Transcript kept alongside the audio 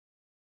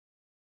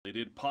They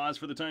did pause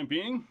for the time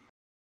being.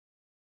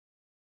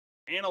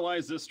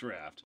 Analyze this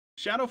draft.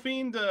 Shadow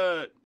Fiend,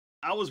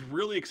 I was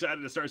really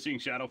excited to start seeing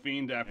Shadow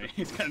Fiend after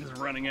he's kind of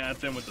just running at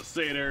them with the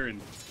Satyr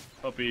and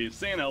Puppey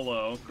saying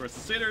hello. Of course,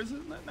 the Satyr is a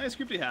nice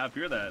group to have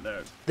here.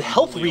 The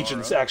health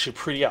regen's actually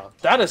pretty, yeah,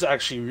 that is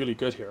actually really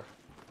good here.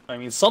 I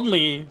mean,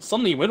 suddenly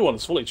mid-one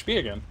is full HP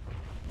again.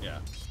 Yeah.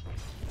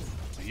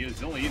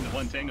 He's only eaten the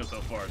one tango so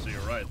far, so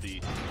you're right.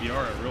 The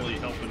aura really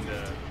helping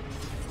to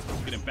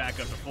get him back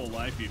up to full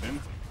life even.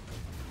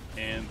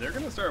 And they're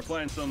going to start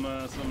applying some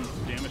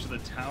damage to the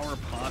tower,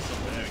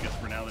 possibly. I guess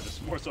for now they're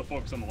just more so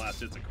focused on the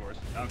last hits, of course.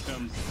 Out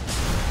comes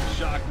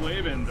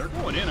Shockwave, and they're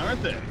going in,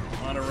 aren't they?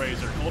 On a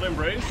Razor. Cold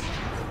Embrace.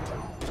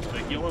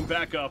 They heal him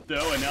back up,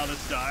 though, and now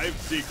this dive.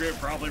 Secret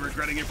probably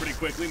regretting it pretty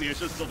quickly.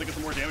 Nisha still taking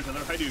some more damage.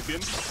 Another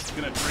Hadouken.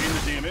 Going to drain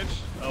the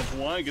damage of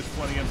one. Gets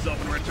plenty himself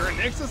in return.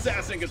 Nyx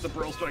Assassin gets the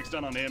Pearl Strikes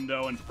done on him,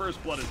 though, and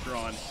first blood is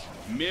drawn.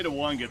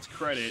 Mid-1 gets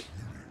credit.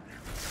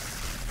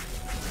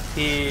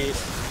 He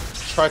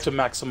tried to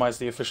maximize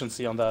the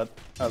efficiency on that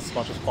as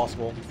much as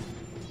possible.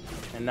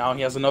 And now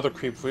he has another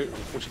creep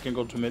which he can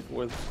go to mid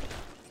with.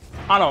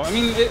 I don't know, I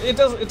mean, it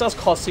does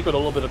cost Secret a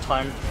little bit of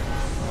time.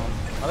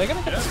 Are they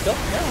gonna get this kill?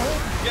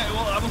 Yeah,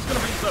 well, I was gonna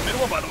bring this up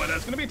mid-1, by the way.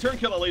 That's gonna be a turn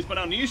kill at least, but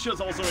now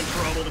Nisha's also in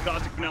trouble. The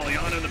Caustic Finale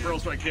on and the Pearl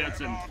Strike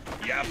hits, and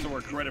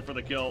YapzOr credit for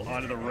the kill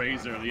onto the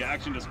Razor. The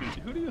action just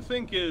continues. Who do you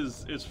think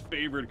is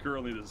favored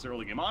currently this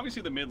early game?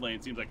 Obviously the mid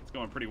lane seems like it's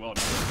going pretty well.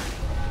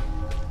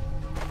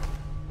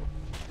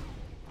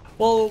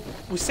 Well,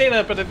 we say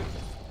that, but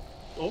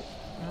oh,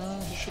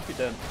 he should be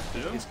dead.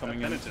 Dude, he's coming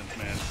Penitence,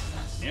 man.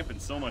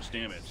 Amping so much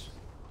damage.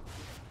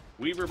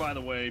 Weaver, by the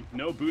way,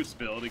 no boost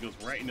build. He goes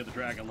right into the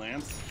Dragon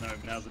Lance.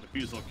 Now's the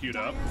Diffusal queued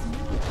up.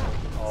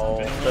 Oh,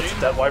 that's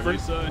that Wyvern?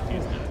 He's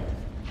dead.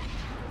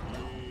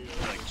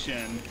 Like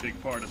Chen,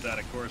 big part of that,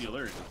 of course.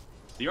 Alert.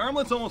 The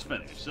armlet's almost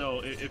finished,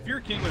 so if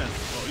you're Kinguin,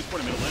 oh, he's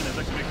putting middle lane. That's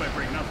actually a big fight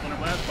breaking out. Splinter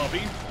Blast,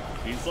 Puppey.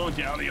 He's slowing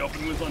down. The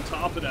opening was on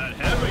top of that.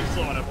 Heavily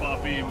slowing up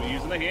Puppey.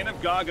 Using the Hand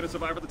of God, gonna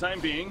survive for the time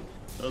being.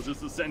 Those is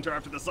the center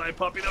after the side.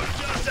 Puppey, though,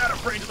 just out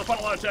of range of the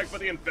final attack, but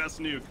the Infest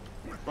Nuke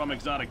from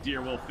Exotic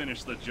Deer will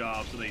finish the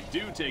job. So they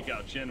do take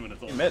out Chen when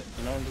it's all mid.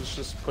 You know,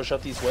 just push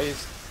out these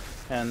waves.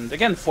 And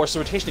again, force the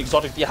rotation.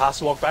 Exotic Deer has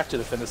to walk back to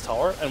defend his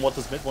tower. And what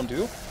does mid one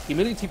do? He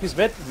immediately TP's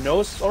mid,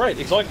 knows, alright,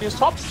 Exotic Deer's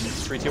top.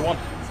 It's 3 tier 1.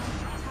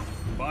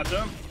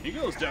 FATA, he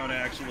goes down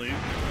actually.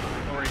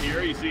 Over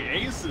here, you see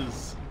Ace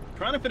is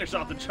trying to finish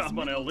off the job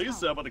on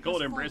Elisa, but the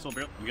Cold Embrace will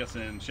be. I'm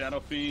guessing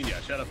Shadow Fiend.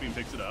 Yeah, Shadow Fiend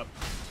picks it up.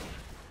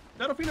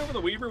 Shadow Fiend over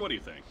the Weaver, what do you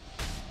think?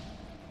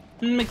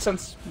 Makes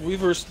sense.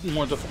 Weaver's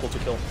more difficult to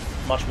kill.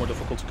 Much more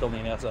difficult to kill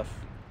than the SF.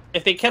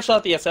 If they catch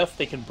out the SF,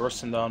 they can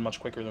burst him down much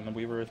quicker than the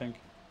Weaver, I think.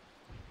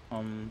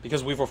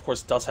 Because Weaver, of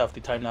course, does have the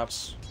time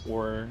lapse,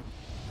 or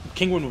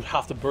Kinguin would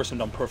have to burst him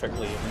down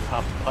perfectly and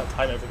have to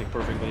time everything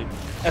perfectly.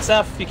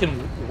 SF, you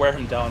can wear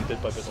him down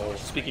bit by bit. Oh,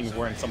 speaking of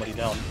wearing somebody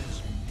down.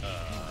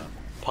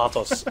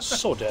 Patos,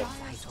 so dead.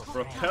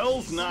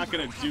 Repel's not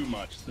gonna do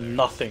much there.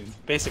 Nothing.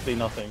 Basically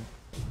nothing.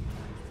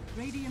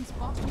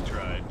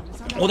 Tried.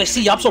 Oh, they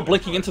see YapzOr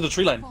blinking into the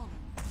tree line.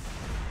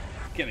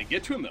 Can they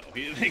get to him, though?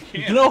 They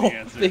can't.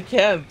 No, they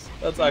can't.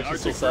 That's actually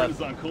so sad.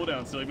 Is on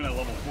cooldown, so even at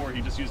level 4,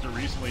 he just used it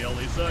recently,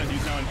 Elisa, and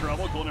he's now in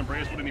trouble. Cold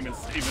Embrace wouldn't even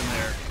save him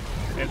there.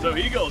 And so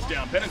he goes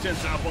down.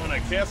 Penitence up on a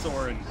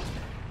YapzOr, and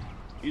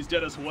he's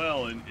dead as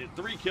well. And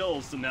 3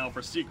 kills now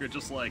for Secret,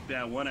 just like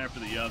that, one after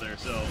the other.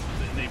 So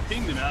they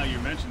pinged him out. You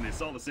mentioned they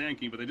saw the Sand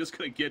King, but they just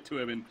couldn't get to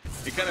him. And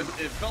it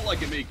felt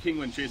like it made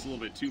Kinguin chase a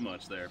little bit too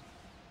much there.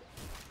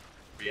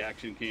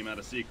 Reaction came out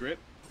of Secret.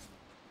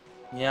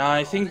 Yeah,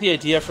 I think the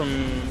idea from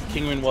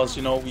Kinguin was,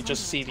 you know,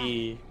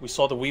 we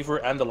saw the Weaver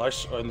and the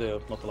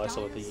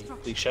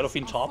the Shadow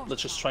Fiend top.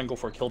 Let's just try and go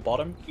for a kill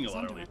bottom. A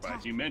lot of early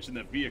fights. You mentioned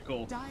the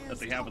vehicle that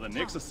they have with a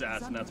Nyx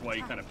Assassin. That's why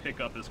you kind of pick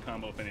up this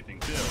combo if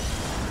anything too. It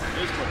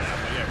is for that,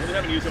 but yeah, really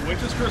haven't used a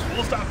Winter's Curse.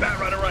 We'll stop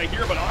Batrider right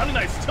here, but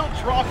Omnight's still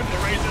dropping the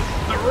raises.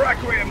 The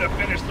Requiem to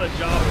finish the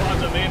job.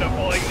 Fontamina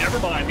falling. Never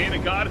mind. Hand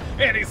of God,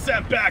 and he's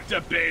sent back to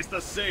base.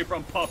 The save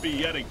from Puppey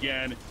yet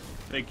again.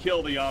 They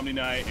kill the Omni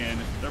Knight, and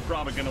they're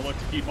probably going to look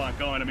to keep on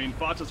going. I mean,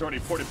 Fata's already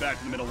ported back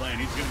to the middle lane.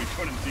 He's going to be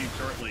joining the team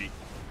shortly.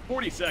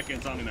 40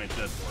 seconds, Omni Knight's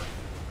dead for.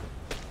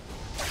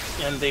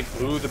 And they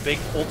blew the big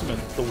ultimate.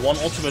 The one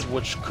ultimate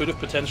which could have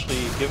potentially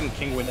given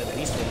Kinguin at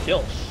least 1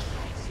 kill.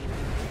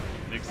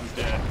 Nyx is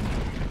dead.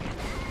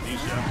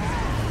 Nisha.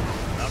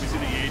 Obviously,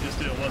 the Aegis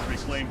still was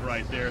reclaimed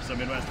right there, so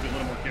Midwest has to be a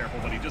little more careful,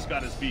 but he just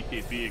got his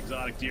BKB.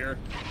 Exotic Deer.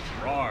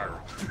 Rawr.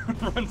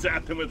 Runs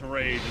at them with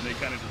rage, and they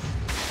kind of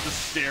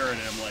just stare at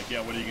him like,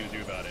 yeah, what are you going to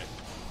do about it?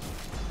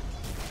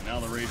 And now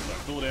the rage is on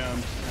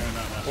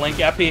cooldown. Blink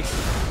Epi.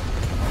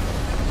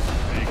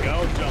 There you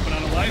go. Jumping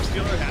on a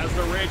Lifestealer. Has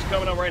the rage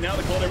coming up right now.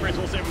 The Cold Embrace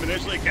will save him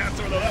initially.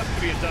 YapzOr, though, that's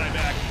going to be a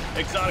dieback.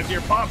 Exotic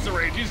Deer pops the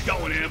rage. He's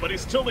going in, but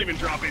he's still even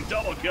dropping.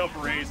 Double kill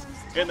for Ace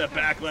in the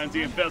backlands.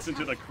 He invests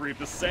into the creep.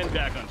 The send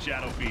back on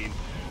Shadow Fiend.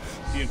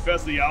 He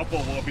infests the Alpha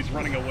Wolf. He's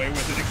running away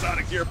with it.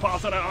 Exotic Deer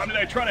pops on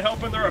Omni trying to help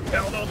him. The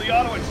repel, though. The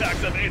auto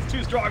attacks of Ace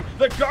too strong.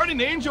 The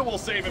Guardian Angel will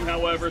save him,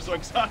 however. So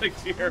Exotic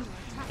Deer,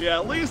 yeah,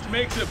 at least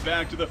makes it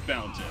back to the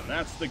fountain.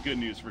 That's the good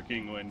news for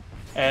Kinguin.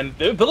 And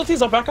their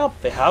abilities are back up.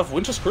 They have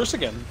Winter's Curse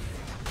again.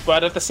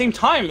 But at the same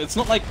time, it's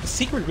not like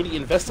Secret really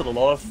invested a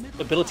lot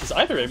of abilities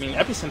either. I mean,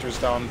 Epicenter's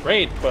down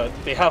great, but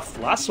they have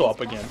Lasso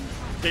up again.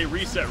 They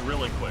reset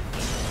really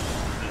quickly.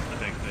 Is the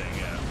big thing,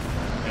 yeah.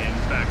 And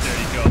in fact, there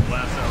you go.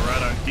 Lasso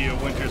right on cue.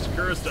 Winter's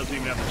Curse doesn't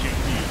even have the chance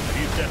to use it.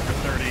 He's dead for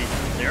 30.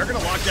 They are going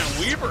to lock down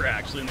Weaver,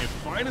 actually, and they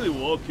finally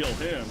will kill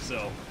him.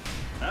 So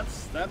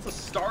that's a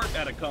start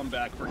at a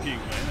comeback for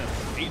Kinguin.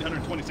 That's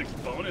 826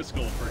 bonus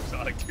gold for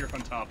Exotic Deer on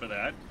top of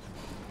that.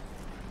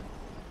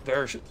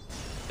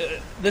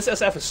 This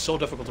SF is so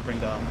difficult to bring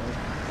down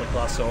with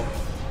Lasso.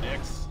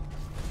 Nix,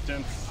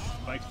 tense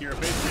spiked here,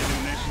 basically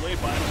initially,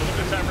 but a little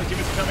bit of time for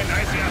teammates to come in.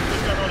 Nice, yeah,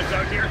 who's going on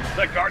Exotic here?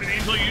 The Guardian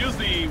Angel used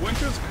the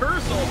Winter's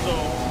Curse also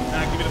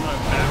activated on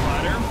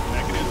Batrider.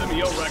 Mechanism,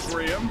 heal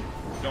Requiem,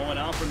 going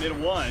out from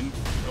mid-1.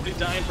 Nobody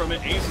dying from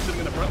it. Ace is sitting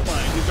in the front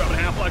line. He's dropping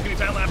half-life. Any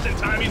time lapse in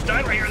time. He's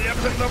dying right here. The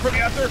episode's over for the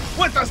YapzOr.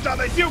 With the stun,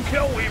 they do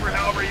kill Weaver.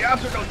 However,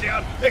 YapzOr goes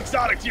down.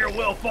 Exotic Deer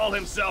will fall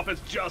himself.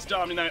 It's just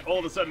Omni Knight all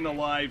of a sudden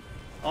alive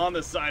on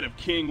the side of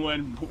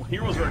Kinguin.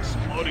 Heroes are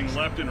exploding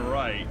left and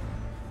right.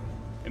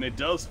 And it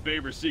does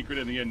favor Secret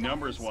in the end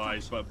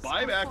numbers-wise, but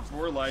buyback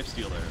for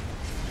lifesteal there.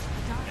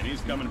 And he's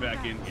coming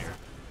back in here.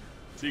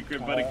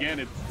 Secret, but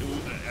again,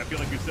 I feel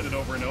like we've said it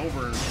over and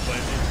over,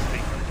 but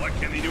what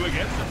can they do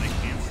against it? They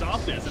can't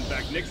stop this. In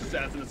fact, Nyx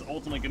Assassin is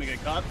ultimately going to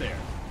get caught there.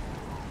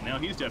 Now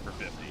he's dead for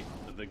 50.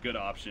 The good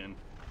option.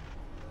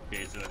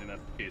 Okay, so I think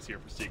that's the case here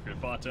for Secret.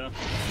 FATA.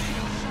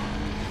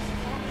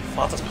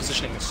 FATA's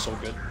positioning is so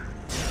good.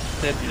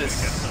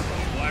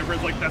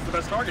 Wyvern's like, that's the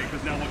best target,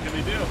 because now what can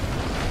they do?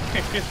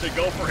 They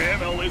go for him,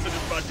 Elisa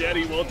just about dead,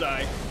 he will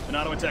die. An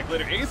auto attack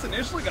later. Ace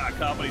initially got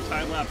caught, but he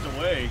time-lapsed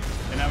away,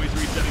 and now he's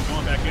resetting,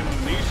 going back in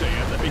with Nisha. He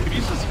has that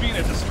Nisha's speed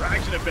and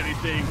distraction, if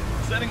anything,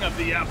 setting up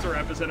the YapzOr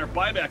epicenter,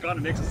 buyback on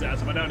a Nyx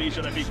Assassin, but now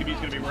Nisha, that BKB's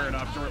going to be wearing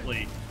off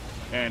shortly.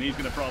 And he's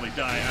going to probably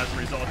die as a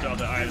result of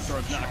the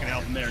Ivanov not going to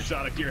help him there.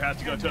 Exotic Deer has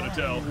to go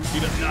toe-to-toe. He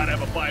does not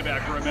have a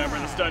buyback, remember.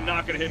 The stun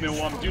not going to hit him in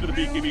one due to the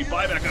BKB.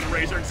 Buyback on a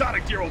Razor.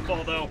 Exotic Deer will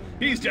fall, though.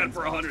 He's dead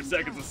for 100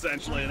 seconds,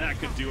 essentially, and that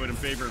could do it in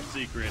favor of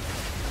Secret.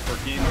 For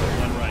Kinguin,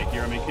 one right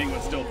here. I mean,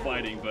 Kinguin's still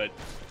fighting, but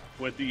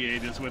with the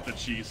Aegis, with the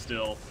Chief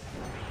still,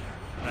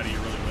 how do you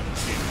really win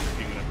this game with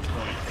Kinguin at this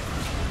point?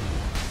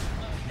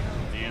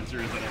 The answer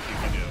is I don't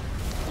think you do.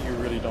 You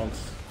really don't.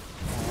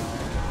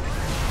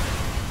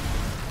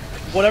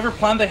 Whatever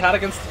plan they had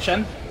against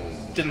Chen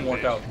didn't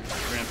work out.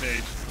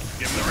 Rampage.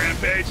 Give him the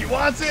Rampage. He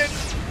wants it!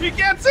 He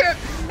gets it!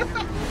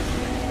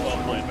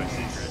 Well played by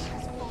Secret.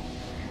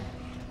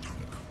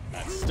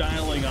 That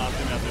styling off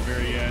him at the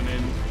very end,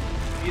 and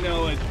you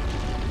know,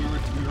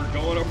 we were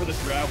going over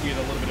this route. We had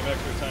a little bit of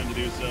extra time to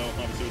do so,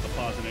 obviously with the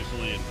pause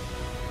initially, and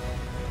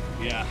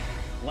yeah,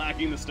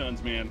 lacking the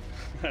stuns, man.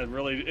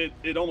 Really,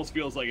 it almost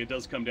feels like it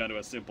does come down to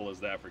as simple as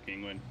that for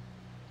Kinguin.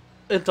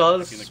 It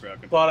does,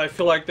 but I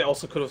feel like they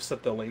also could have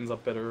set their lanes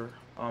up better.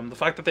 The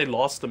fact that they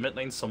lost the mid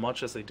lane so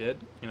much as they did,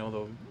 you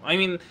know, I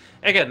mean,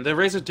 again, the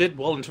Razor did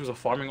well in terms of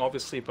farming,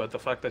 obviously, but the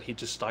fact that he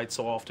just died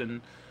so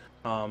often,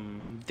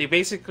 they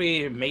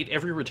basically made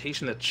every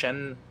rotation that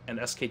Chen and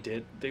SK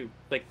did,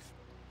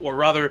 or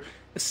rather,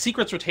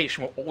 Secret's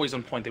rotation were always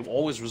on point. They were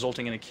always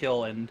resulting in a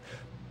kill, and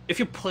if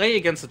you play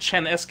against the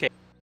Chen SK,